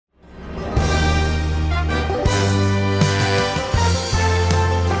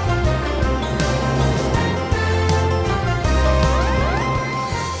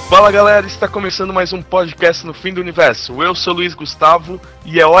Fala galera, está começando mais um podcast no fim do universo. Eu sou o Luiz Gustavo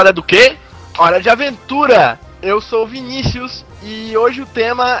e é hora do quê? Hora de aventura! Eu sou o Vinícius e hoje o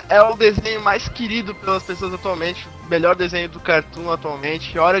tema é o desenho mais querido pelas pessoas atualmente, o melhor desenho do Cartoon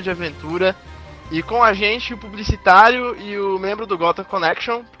atualmente, Hora de Aventura. E com a gente o publicitário e o membro do Gotham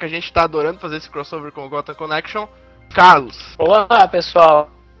Connection, porque a gente está adorando fazer esse crossover com o Gotham Connection, Carlos. Olá pessoal,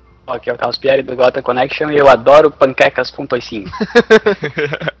 aqui é o Carlos Pierre do Gotham Connection e eu adoro panquecas com toicinho.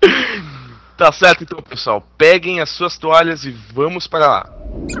 Tá certo então pessoal, peguem as suas toalhas e vamos para lá.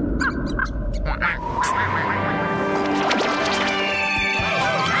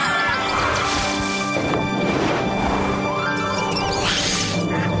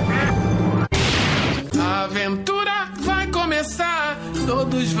 A aventura vai começar,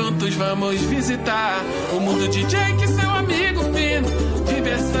 todos juntos vamos visitar o mundo de Jake, seu amigo fino.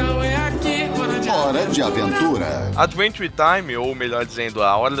 Diversão é aqui, Hora de Aventura. Adventure Time, ou melhor dizendo,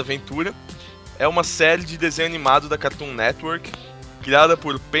 a Hora da Aventura, é uma série de desenho animado da Cartoon Network, criada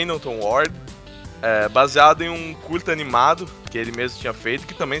por Pendleton Ward, baseada em um curta animado que ele mesmo tinha feito,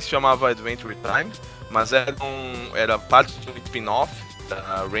 que também se chamava Adventure Time, mas era parte de um spin-off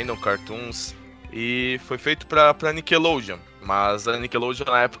da Random Cartoons, e foi feito pra Nickelodeon, mas a Nickelodeon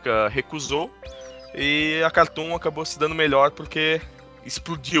na época recusou, e a Cartoon acabou se dando melhor porque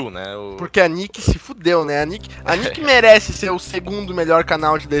explodiu, né? Porque a Nick se fudeu, né? A Nick merece ser o segundo melhor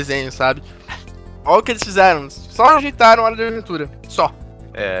canal de desenho, sabe? Olha o que eles fizeram, só ajeitaram a Hora de Aventura, só.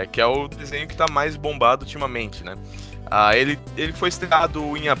 Que é o desenho que tá mais bombado ultimamente, né? Ele foi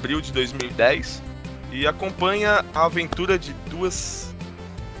estreado em abril de 2010 e acompanha a aventura de duas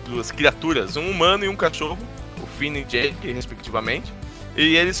criaturas, um humano e um cachorro, o Finn e Jake, respectivamente,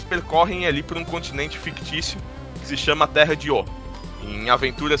 e eles percorrem ali por um continente fictício que se chama Terra de Hora, em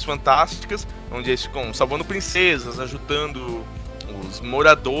aventuras fantásticas, onde eles ficam salvando princesas, ajudando os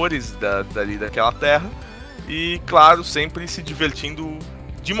moradores dali daquela terra e, claro, sempre se divertindo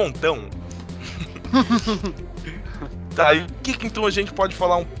de montão. Tá, e o que então a gente pode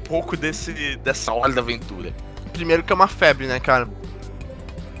falar um pouco dessa Hora da Aventura? Primeiro que é uma febre, né, cara?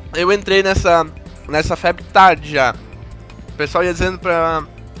 Eu entrei nessa febre tarde já. O pessoal ia dizendo pra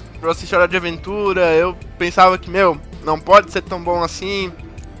eu assistir Hora de Aventura, eu pensava que, não pode ser tão bom assim,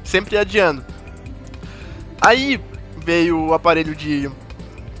 sempre adiando. Aí veio o aparelho de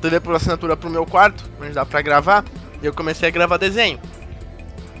TV por assinatura pro meu quarto, onde dá pra gravar, e eu comecei a gravar desenho,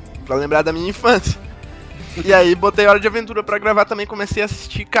 pra lembrar da minha infância. E aí botei Hora de Aventura pra gravar também, comecei a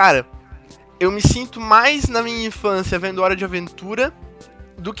assistir, cara. Eu me sinto mais na minha infância vendo Hora de Aventura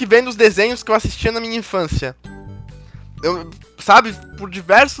do que vendo os desenhos que eu assistia na minha infância. Sabe, por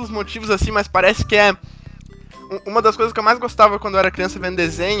diversos motivos assim, mas parece que é... Uma das coisas que eu mais gostava quando eu era criança vendo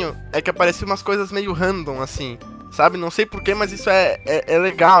desenho é que apareciam umas coisas meio random, assim, sabe? Não sei porquê, mas isso é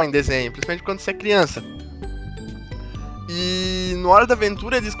legal em desenho, principalmente quando você é criança. E no Hora da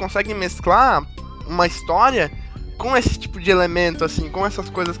Aventura eles conseguem mesclar uma história com esse tipo de elemento, assim, com essas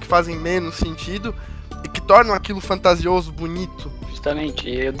coisas que fazem menos sentido e que tornam aquilo fantasioso, bonito. Justamente,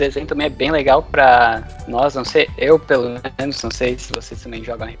 e o desenho também é bem legal pra nós, não sei, eu pelo menos, não sei se vocês também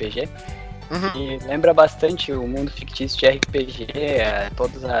jogam RPG. E lembra bastante o mundo fictício de RPG,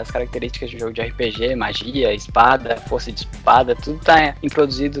 todas as características de jogo de RPG, magia, espada, força de espada, tudo tá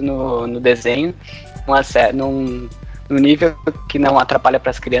introduzido no desenho, num nível que não atrapalha para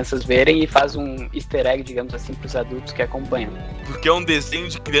as crianças verem e faz um easter egg, digamos assim, para os adultos que acompanham. Porque é um desenho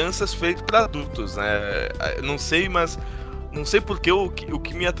de crianças feito para adultos, né? Não sei, mas... Não sei porque o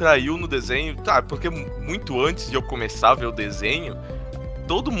que me atraiu no desenho... Tá, porque muito antes de eu começar a ver o desenho...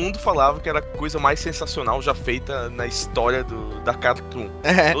 Todo mundo falava que era a coisa mais sensacional já feita na história da Cartoon.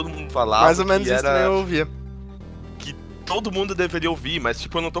 Todo mundo falava mais ou menos que isso também eu ouvia. Que todo mundo deveria ouvir, mas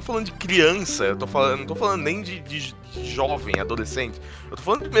tipo, eu não tô falando de criança, eu não tô falando nem de jovem, adolescente. Eu tô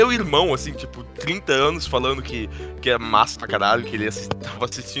falando do meu irmão, assim, tipo, 30 anos falando que é massa pra caralho, que ele tava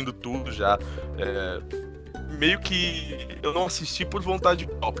assistindo tudo já. Meio que eu não assisti por vontade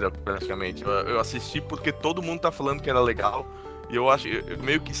própria, praticamente. Eu assisti porque todo mundo tá falando que era legal. E eu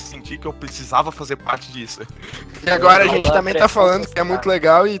meio que senti que eu precisava fazer parte disso. E agora a gente também tá falando que é muito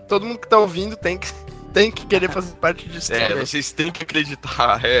legal e todo mundo que tá ouvindo tem que querer fazer parte disso também. Vocês têm que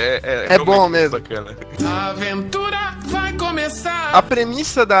acreditar. É bom mesmo. Bacana. A aventura vai começar. A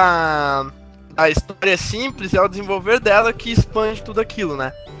premissa da história é simples, é o desenvolver dela que expande tudo aquilo,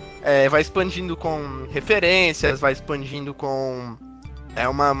 né? Vai expandindo com referências, vai expandindo com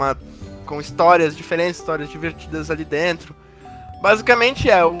com histórias diferentes, histórias divertidas ali dentro. Basicamente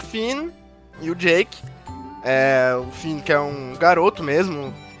é o Finn e o Jake. O Finn, que é um garoto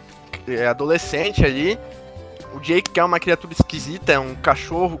mesmo, é adolescente ali. O Jake, que é uma criatura esquisita, é um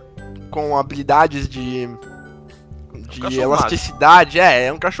cachorro com habilidades de elasticidade.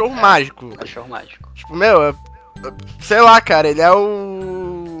 É um cachorro mágico. Cachorro mágico. Tipo, sei lá, cara, ele é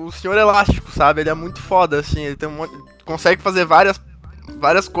o senhor elástico, sabe? Ele é muito foda, assim, ele tem consegue fazer várias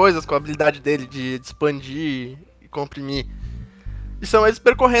coisas com a habilidade dele de expandir e comprimir. E são eles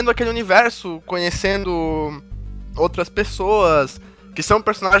percorrendo aquele universo, conhecendo outras pessoas, que são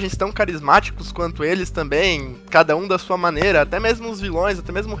personagens tão carismáticos quanto eles também, cada um da sua maneira, até mesmo os vilões,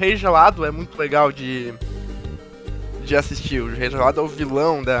 até mesmo o Rei Gelado é muito legal de assistir. O Rei Gelado é o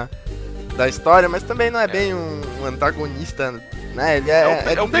vilão da história, mas também não é bem um antagonista, né? Ele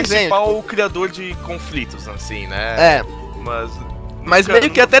é o principal desenho, criador de conflitos, assim, né? Mas meio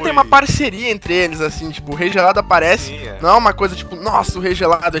que até tem uma parceria entre eles, assim, tipo, o Rei Gelado aparece, Sim, não é uma coisa tipo, nossa, o Rei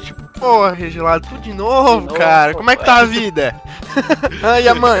Gelado, é tipo, pô, Rei Gelado, tudo de novo, cara, como é que tá a vida? E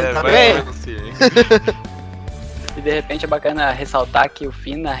a mãe, tá bem? E de repente é bacana ressaltar que o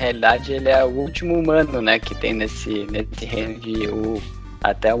Finn, na realidade, ele é o último humano, né, que tem nesse reino de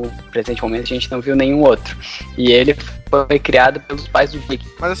até o presente momento a gente não viu nenhum outro. E ele foi criado pelos pais do Jake.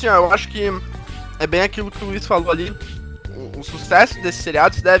 Mas assim, ó, eu acho que é bem aquilo que o Luiz falou ali. O sucesso desse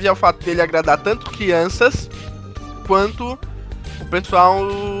seriado se deve ao fato dele agradar tanto crianças quanto o pessoal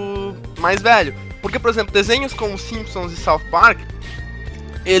mais velho. Porque, por exemplo, desenhos como Simpsons e South Park,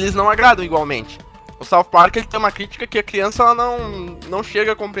 eles não agradam igualmente. O South Park ele tem uma crítica que a criança ela não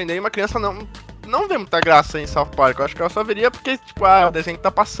chega a compreender, e uma criança não vê muita graça em South Park. Eu acho que ela só veria porque, tipo, o desenho que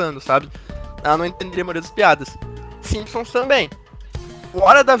tá passando, sabe? Ela não entenderia a maioria das piadas. Simpsons também. O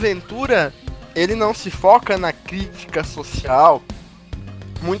Hora da Aventura, ele não se foca na crítica social,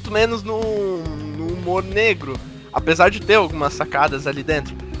 muito menos no humor negro, apesar de ter algumas sacadas ali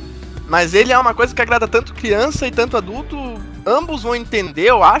dentro. Mas ele é uma coisa que agrada tanto criança e tanto adulto, ambos vão entender,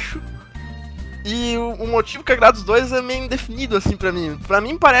 eu acho. E o motivo que agrada os dois é meio indefinido, assim, pra mim. Pra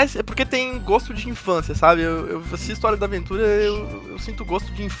mim parece, é porque tem gosto de infância, sabe? Eu assisto Hora da Aventura, eu sinto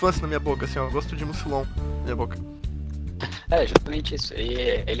gosto de infância na minha boca, assim, ó, gosto de mucilon na minha boca. É, justamente isso.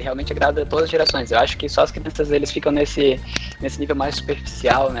 E ele realmente agrada a todas as gerações. Eu acho que só as crianças eles ficam nesse nível mais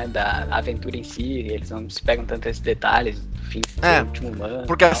superficial, né, da aventura em si. Eles não se pegam tanto esses detalhes do fim do último humano.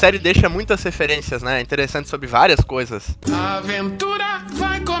 Porque a série deixa muitas referências, né, interessantes sobre várias coisas. A aventura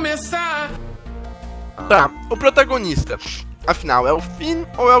vai começar. Tá, o protagonista, afinal, é o Finn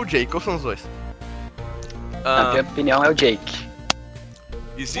ou é o Jake? Ou são os dois? Na minha opinião, é o Jake.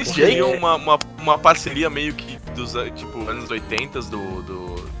 Existe aí uma parceria meio que dos tipo, anos 80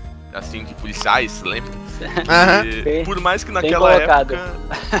 assim, de policiais, lembra? Bem, por mais que naquela época...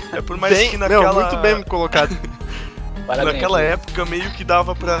 por mais que naquela... muito bem colocado. Parabéns, naquela época meio que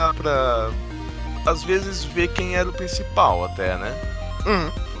dava pra às vezes ver quem era o principal até, né?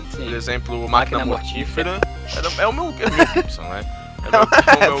 Sim. Por exemplo, Máquina Mortífera. É o meu Gibson, né?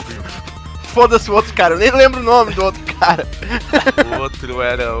 É o meu Gibson. Foda-se o outro cara, eu nem lembro o nome do outro cara. O outro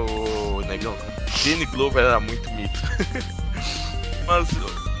era o Negão. Danny Glover era muito mito. Mas,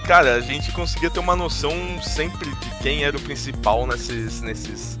 cara, a gente conseguia ter uma noção sempre de quem era o principal nesses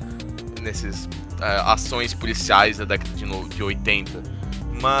ações policiais da década de 80.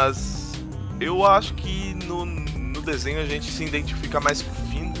 Mas eu acho que no desenho a gente se identifica mais com o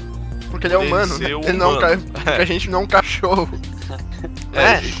Finn. Porque ele é humano, né? Ele não porque a gente não é um cachorro.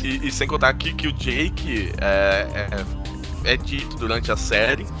 E sem contar aqui que o Jake é dito durante a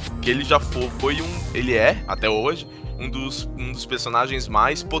série que ele já foi ele é, até hoje, um dos personagens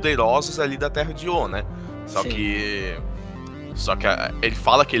mais poderosos ali da Terra de O, né? Só que ele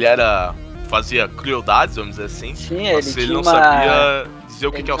fala que ele fazia crueldades, vamos dizer assim. Sim, mas ele não sabia dizer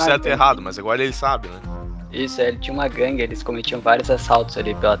o que é o certo e errado, mas agora ele sabe, né? Isso, ele tinha uma gangue, eles cometiam vários assaltos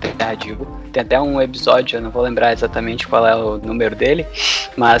ali pela Terra de U. Tem até um episódio, eu não vou lembrar exatamente qual é o número dele,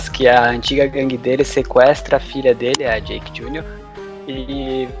 mas que a antiga gangue dele sequestra a filha dele, a Jake Jr.,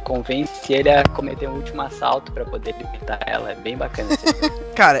 e convence ele a cometer um último assalto pra poder libertar ela. É bem bacana.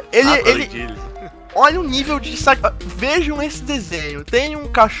 Cara, ele olha o nível de... Vejam esse desenho. Tem um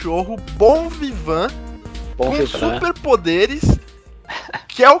cachorro bom vivan com superpoderes,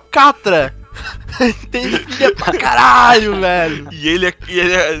 que é o Catra. Tem filha pra caralho, velho. E ele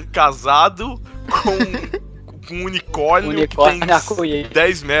é casado com um unicórnio que tem arco-íris.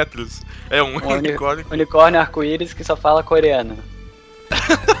 10 metros. É um unicórnio. Unicórnio arco-íris que só fala coreano.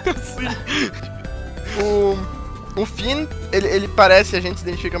 Sim. O Finn, ele parece, a gente se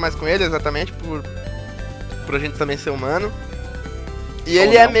identifica mais com ele exatamente por a gente também ser humano. E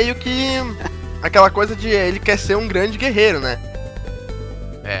ele é meio que aquela coisa de ele quer ser um grande guerreiro, né?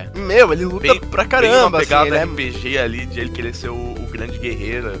 Ele luta pra caramba, tem uma pegada assim, RPG ali de ele querer ser o grande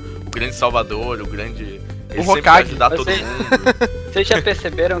guerreiro, o grande salvador, o grande Ele O sempre Hokage. vai ajudar todo mundo. Vocês já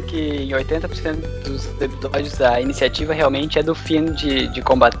perceberam que em 80% dos episódios a iniciativa realmente é do Finn de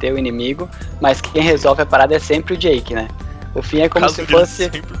combater o inimigo, mas quem resolve a parada é sempre o Jake, né? O Finn é como Caso se dele fosse...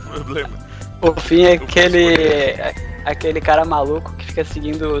 sempre o problema. O Finn é aquele cara maluco que fica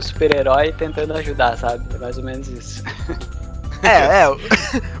seguindo o super-herói tentando ajudar, sabe? É mais ou menos isso.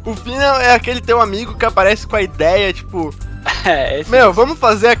 O Finn é aquele teu amigo que aparece com a ideia, tipo... Esse Meu, mesmo. vamos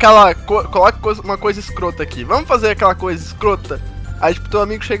fazer aquela... Coloca uma coisa escrota aqui. Vamos fazer aquela coisa escrota. Aí, tipo, teu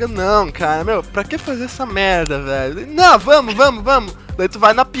amigo chega... Não, cara, meu, pra que fazer essa merda, velho? Não, vamos. Daí tu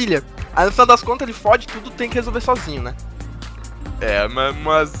vai na pilha. Aí, no final das contas, ele fode tudo, tem que resolver sozinho, né?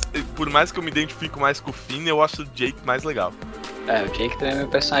 Mas por mais que eu me identifico mais com o Finn, eu acho o Jake mais legal. O Jake também é meu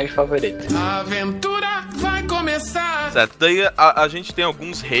personagem favorito. A aventura vai começar. Certo, daí a gente tem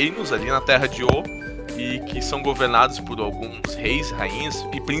alguns reinos ali na Terra de O, e que são governados por alguns reis, rainhas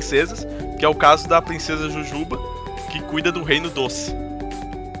e princesas, que é o caso da princesa Jujuba, que cuida do reino doce.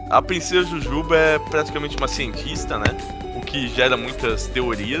 A princesa Jujuba é praticamente uma cientista, né? O que gera muitas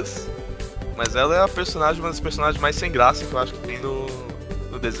teorias, mas ela é uma das personagens mais sem graça que eu acho que tem no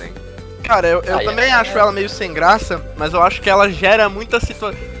desenho. Cara, eu também acho ela meio sem graça, mas eu acho que ela gera muita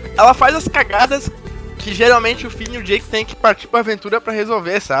situação. Ela faz as cagadas que geralmente o Finn e o Jake tem que partir pra aventura pra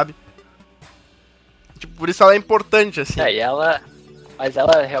resolver, sabe? Tipo, por isso ela é importante, assim. Mas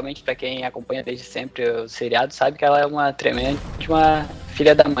ela realmente, pra quem acompanha desde sempre o seriado, sabe que ela é uma tremenda uma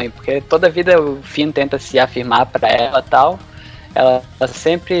filha da mãe, porque toda vida o Finn tenta se afirmar pra ela e tal, ela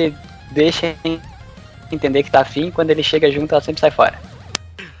sempre deixa entender que tá afim, quando ele chega junto ela sempre sai fora.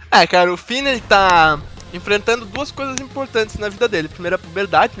 Cara, o Finn, ele tá enfrentando duas coisas importantes na vida dele. Primeiro é a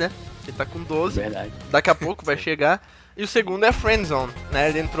puberdade, né? Ele tá com 12, Verdade. daqui a pouco vai chegar. E o segundo é a friendzone, né?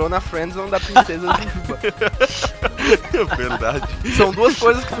 Ele entrou na friendzone da princesa Jujuba. Verdade. São duas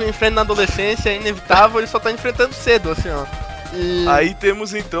coisas que tu enfrenta na adolescência, é inevitável, ele só tá enfrentando cedo, assim, ó. E... Aí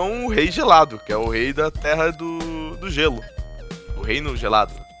temos então o Rei Gelado, que é o rei da Terra do Gelo. O Reino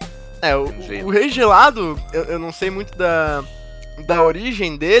Gelado. O Rei Gelado, eu não sei muito da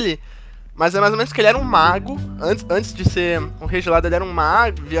origem dele, mas é mais ou menos que ele era um mago. Antes de ser um Rei Gelado, ele era um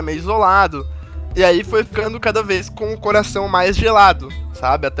mago, vivia meio isolado. E aí foi ficando cada vez com o coração mais gelado,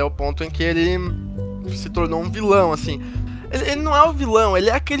 sabe? Até o ponto em que ele se tornou um vilão, assim. Ele não é o vilão, ele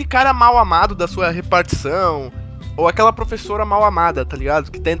é aquele cara mal amado da sua repartição, ou aquela professora mal amada, tá ligado?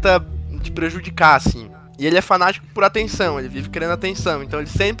 Que tenta te prejudicar, assim. E ele é fanático por atenção, ele vive querendo atenção. Então ele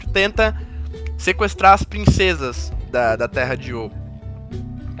sempre tenta sequestrar as princesas da Terra de O.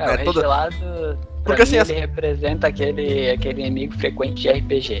 O Rei Gelado, Porque, mim, assim, ele representa aquele inimigo frequente de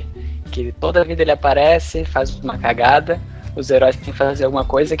RPG. Que toda vida ele aparece, faz uma cagada, os heróis têm que fazer alguma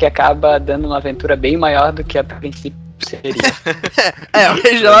coisa que acaba dando uma aventura bem maior do que a princípio seria. O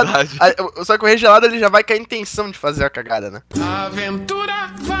Rei Gelado. Só que o Rei Gelado ele já vai com a intenção de fazer a cagada, né? A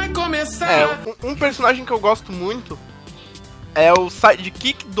aventura vai começar. Um personagem que eu gosto muito é o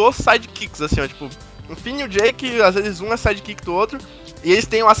sidekick dos sidekicks, assim, ó. Tipo, o Finn e o Jake, às vezes um é sidekick do outro, e eles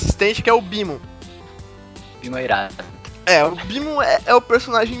têm um assistente que é o Bimo. Bimo é irado. O Bimo é o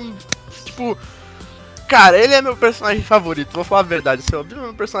personagem. Tipo, cara, ele é meu personagem favorito, vou falar a verdade, o Bimo é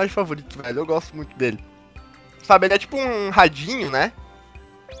meu personagem favorito, velho, eu gosto muito dele. Sabe, ele é tipo um radinho, né?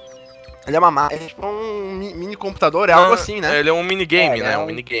 Ele é tipo um mini computador, é algo assim, né? Ele é um minigame, né? um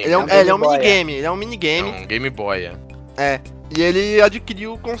minigame. Ele é um minigame, ele é um É minigame. um Game Boy. E ele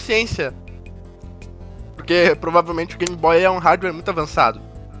adquiriu consciência. Porque provavelmente o Game Boy é um hardware muito avançado.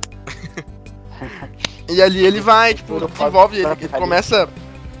 E ali ele vai, tipo, desenvolve, ele começa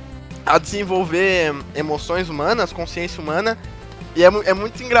a desenvolver emoções humanas, consciência humana. E é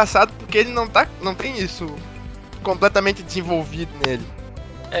muito engraçado porque ele não tem isso completamente desenvolvido nele.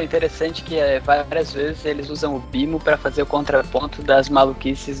 É interessante que várias vezes eles usam o Bimo pra fazer o contraponto das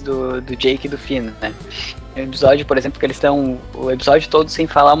maluquices do Jake e do Finn, né? Tem um episódio, por exemplo, que eles estão o episódio todo sem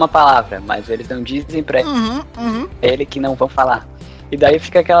falar uma palavra, mas eles não dizem pra ele que não vão falar. E daí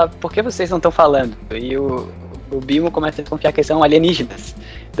fica aquela, por que vocês não estão falando? E o Bimo começa a desconfiar que são alienígenas.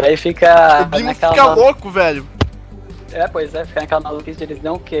 Daí fica... O Bimo fica louco, velho. Pois é, fica naquela maluquice de eles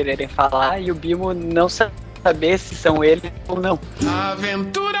não quererem falar e o Bimo não saber se são eles ou não. A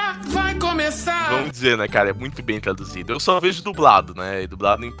aventura vai começar. Vamos dizer, né, cara, é muito bem traduzido. Eu só vejo dublado, né,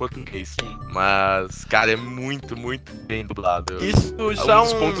 dublado em português. Sim. Mas, cara, é muito, muito bem dublado. Isso é um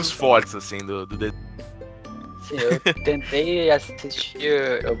dos pontos fortes, assim, do Sim, eu tentei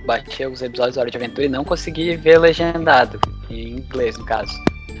assistir, eu baixei os episódios da Hora de Aventura e não consegui ver legendado, em inglês no caso.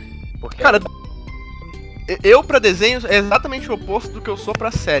 Porque cara, eu pra desenhos é exatamente o oposto do que eu sou pra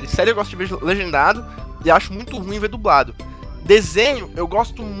série. Série eu gosto de ver legendado e acho muito ruim ver dublado. Desenho eu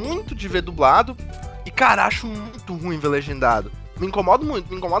gosto muito de ver dublado E, cara, acho muito ruim ver legendado. Me incomoda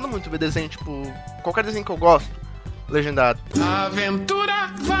muito ver desenho, tipo, qualquer desenho que eu gosto, legendado. A aventura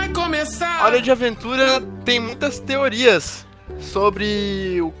vai começar. Hora de Aventura tem muitas teorias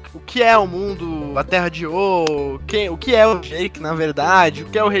sobre o que é o mundo, a Terra de O, o que é o Jake, na verdade, o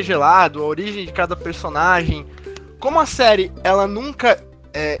que é o Regelado, a origem de cada personagem. Como a série, ela nunca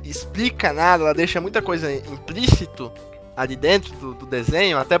explica nada, ela deixa muita coisa implícito ali dentro do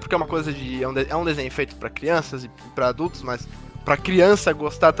desenho, até porque é uma coisa é um desenho feito para crianças e para adultos, mas para criança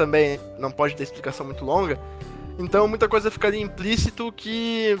gostar também não pode ter explicação muito longa. Então muita coisa fica ali implícito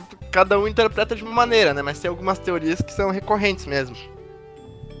que cada um interpreta de uma maneira, né? Mas tem algumas teorias que são recorrentes mesmo.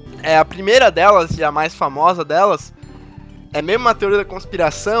 A primeira delas, e a mais famosa delas, é mesmo uma teoria da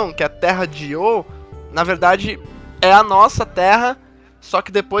conspiração, que a Terra de O, na verdade, é a nossa Terra, só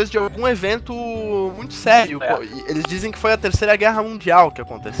que depois de algum evento muito sério. Eles dizem que foi a Terceira Guerra Mundial que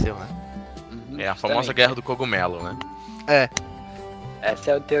aconteceu, né? É a famosa Guerra do Cogumelo, né?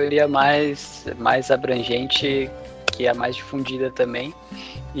 Essa é a teoria mais abrangente, que é a mais difundida também.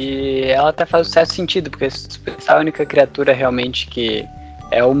 E ela até faz um certo sentido, porque a única criatura realmente que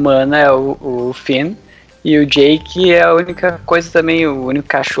é humana é o Finn. E o Jake é a única coisa também, o único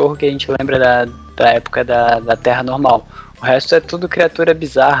cachorro que a gente lembra da época da Terra normal. O resto é tudo criatura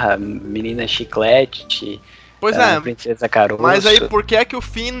bizarra, menina chiclete, pois princesa caroço. Mas aí por que é que o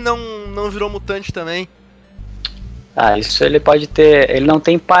Finn não virou mutante também? Isso ele pode ter... Ele não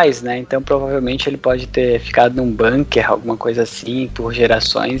tem pais, né? Então provavelmente ele pode ter ficado num bunker, alguma coisa assim, por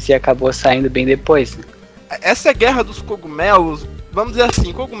gerações e acabou saindo bem depois, né? Essa é a guerra dos cogumelos, vamos dizer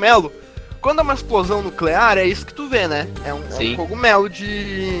assim, cogumelo, quando é uma explosão nuclear, é isso que tu vê, né? É um cogumelo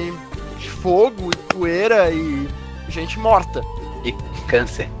de fogo e poeira e gente morta. E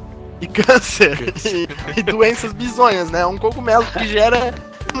câncer. E doenças bizonhas, né? É um cogumelo que gera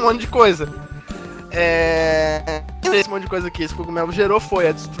um monte de coisa. Esse monte de coisa que esse cogumelo gerou foi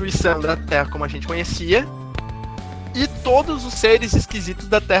a destruição da Terra como a gente conhecia e todos os seres esquisitos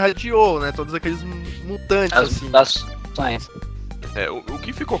da Terra de O, né? Todos aqueles mutantes, assim. O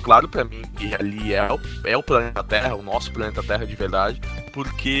que ficou claro pra mim que ali é o planeta Terra, o nosso planeta Terra de verdade,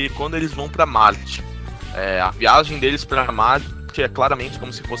 porque quando eles vão pra Marte, a viagem deles pra Marte é claramente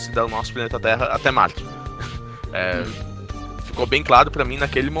como se fosse do nosso planeta Terra até Marte. Ficou bem claro pra mim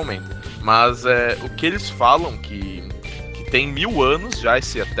naquele momento. Mas o que eles falam que tem 1000 anos já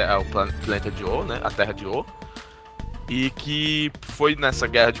o planeta de O, né, a Terra de O, e que foi nessa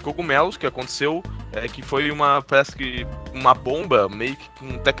guerra de cogumelos que aconteceu, que foi parece que uma bomba meio que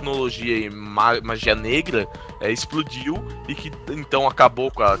com tecnologia e magia negra explodiu e que então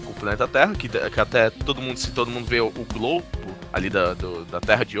acabou com o planeta Terra, que até se todo mundo vê o globo ali da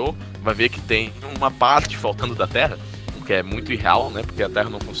Terra de O, vai ver que tem uma parte faltando da Terra, que é muito irreal, né? Porque a Terra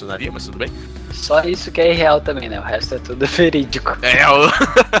não funcionaria, mas tudo bem. Só isso que é irreal também, né? O resto é tudo verídico.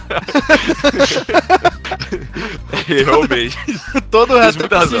 Realmente. Todo o resto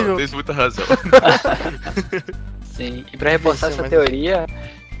Tens muita razão. Sim, e pra reforçar essa teoria,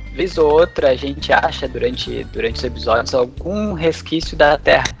 vez ou outra a gente acha durante os episódios algum resquício da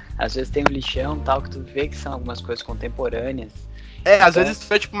Terra. Às vezes tem um lixão e tal, que tu vê que são algumas coisas contemporâneas. Às vezes tu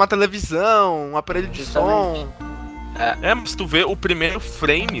vê tipo uma televisão, um aparelho de som. Mas tu vê o primeiro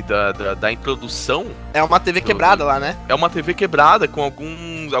frame da introdução. É uma TV quebrada lá, né? É uma TV quebrada com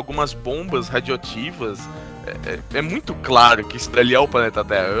algumas bombas radioativas. É muito claro que isso dali é o planeta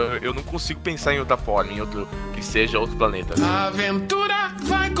Terra. Eu não consigo pensar em outra forma, em outro que seja outro planeta. A aventura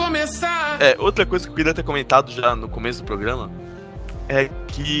vai começar! Outra coisa que eu queria ter comentado já no começo do programa é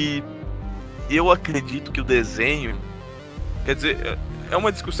que eu acredito que o desenho... Quer dizer, é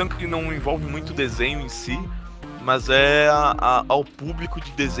uma discussão que não envolve muito o desenho em si, mas ao público de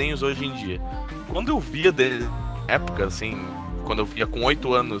desenhos hoje em dia. Quando eu via época, assim, quando eu via com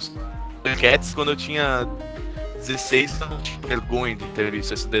 8 anos Cats, quando eu tinha 16, eu não tinha vergonha de ter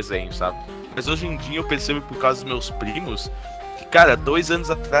visto esse desenho, sabe? Mas hoje em dia eu percebo por causa dos meus primos que, cara, 2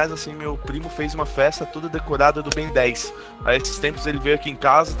 anos atrás, assim, meu primo fez uma festa toda decorada do Ben 10. Aí esses tempos ele veio aqui em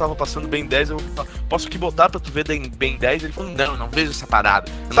casa, tava passando Ben 10, eu falei, posso aqui botar pra tu ver Ben 10? Ele falou, não vejo essa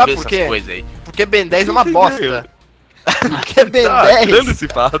parada, eu não vejo essas coisas aí. Porque Ben 10 é uma bosta. Porque Ben 10, esse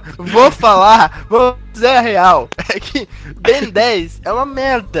fato. Vou dizer a real, é que Ben 10 é uma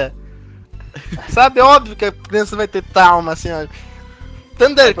merda. Sabe, é óbvio que a criança vai ter trauma, assim, ó.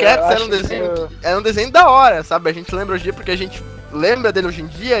 Thundercats era um desenho da hora, sabe? A gente lembra hoje em dia porque a gente lembra dele hoje em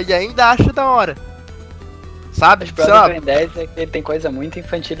dia e ainda acha da hora. Sabe? O problema do Ben 10 é que ele tem coisa muito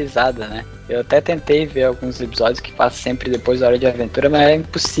infantilizada, né? Eu até tentei ver alguns episódios que passam sempre depois da Hora de Aventura, mas é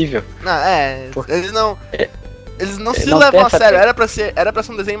impossível. Eles não se levam a sério. Era pra ser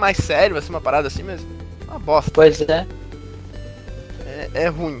um desenho mais sério, assim, uma parada assim mesmo. bosta. Pois é. É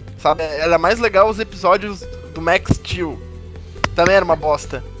ruim, sabe? Era mais legal os episódios do Max Steel. Também era uma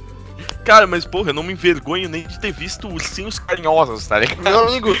bosta. Cara, mas porra, eu não me envergonho nem de ter visto Ursinhos Carinhosos, tá ligado? Meu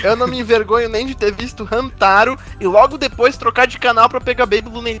amigo, eu não me envergonho nem de ter visto Hamtaro e logo depois trocar de canal pra pegar Baby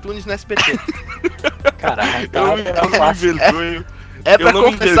Looney Tunes no SBT. Caralho, Eu não me envergonho. É pra eu não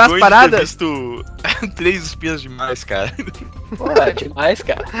confessar me as paradas? Eu não me visto 3 espias demais, cara. Pô, é demais,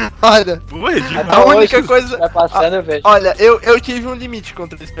 cara. Olha, Pô, é demais. a única hoje, coisa... vai passando, eu vejo. Olha, eu tive um limite com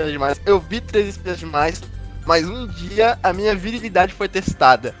 3 espias demais. Eu vi 3 espias demais, mas um dia a minha virilidade foi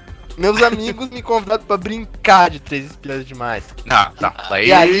testada. Meus amigos me convidaram pra brincar de 3 espias demais. Ah, tá.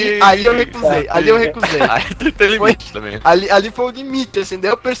 E aí eu recusei, ali eu recusei. Aí tem limite também. Ali foi o limite, assim,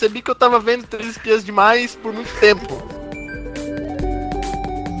 daí eu percebi que eu tava vendo 3 espias demais por muito tempo.